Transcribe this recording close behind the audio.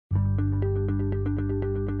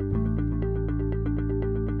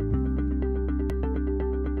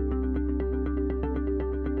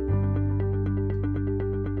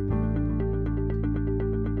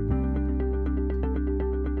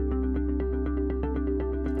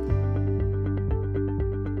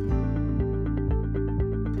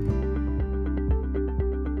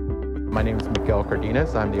My name is Miguel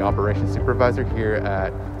Cardenas. I'm the operations supervisor here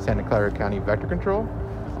at Santa Clara County Vector Control.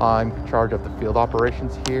 I'm in charge of the field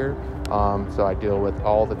operations here, so I deal with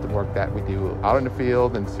all the work that we do out in the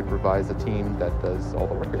field and supervise the team that does all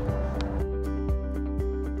the work here.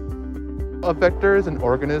 A vector is an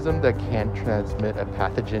organism that can transmit a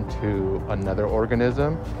pathogen to another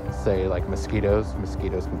organism, say like mosquitoes.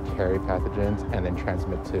 Mosquitoes can carry pathogens and then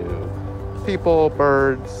transmit to people,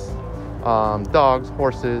 birds, dogs,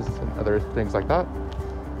 horses, and other things like that.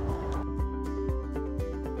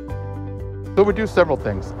 So we do several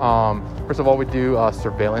things. First of all, we do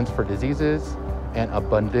surveillance for diseases and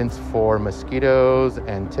abundance for mosquitoes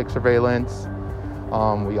and tick surveillance.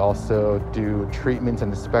 We also do treatments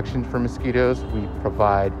and inspections for mosquitoes. We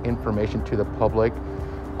provide information to the public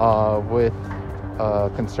with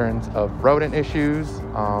concerns of rodent issues.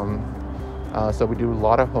 So we do a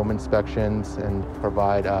lot of home inspections and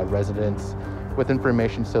provide residents with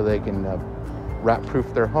information so they can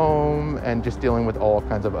rat-proof their home, and just dealing with all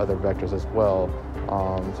kinds of other vectors as well.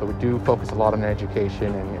 So we do focus a lot on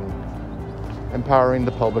education and empowering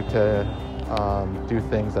the public to do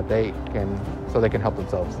things that they can, so they can help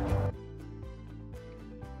themselves.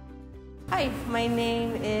 Hi, my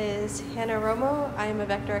name is Hannah Romo. I'm a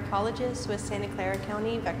vector ecologist with Santa Clara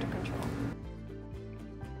County Vector Control.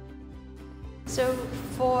 So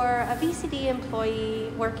for a VCD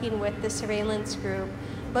employee working with the surveillance group,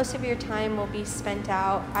 most of your time will be spent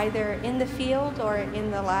out either in the field or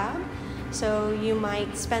in the lab. So you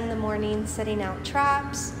might spend the morning setting out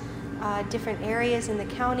traps, different areas in the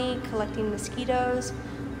county collecting mosquitoes,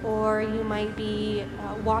 or you might be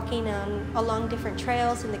walking along different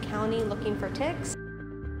trails in the county looking for ticks.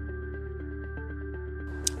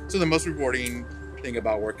 So the most rewarding thing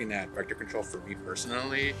about working at Vector Control for me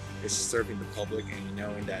personally is serving the public and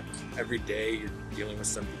knowing that every day you're dealing with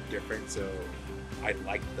something different. So I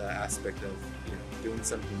like the aspect of doing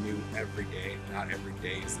something new every day. Not every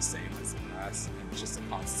day is the same as the last, and it's just a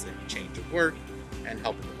constant change of work and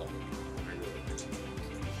helping the public. I really like it.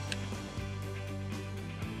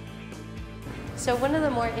 So one of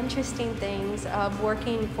the more interesting things of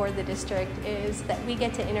working for the district is that we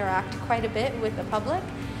get to interact quite a bit with the public.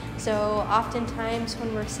 So oftentimes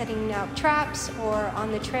when we're setting out traps or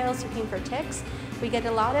on the trails looking for ticks, we get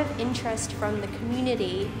a lot of interest from the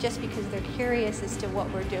community just because they're curious as to what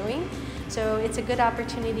we're doing. So it's a good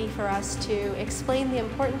opportunity for us to explain the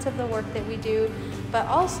importance of the work that we do, but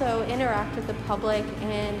also interact with the public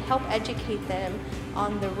and help educate them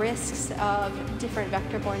on the risks of different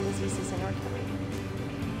vector-borne diseases in our county.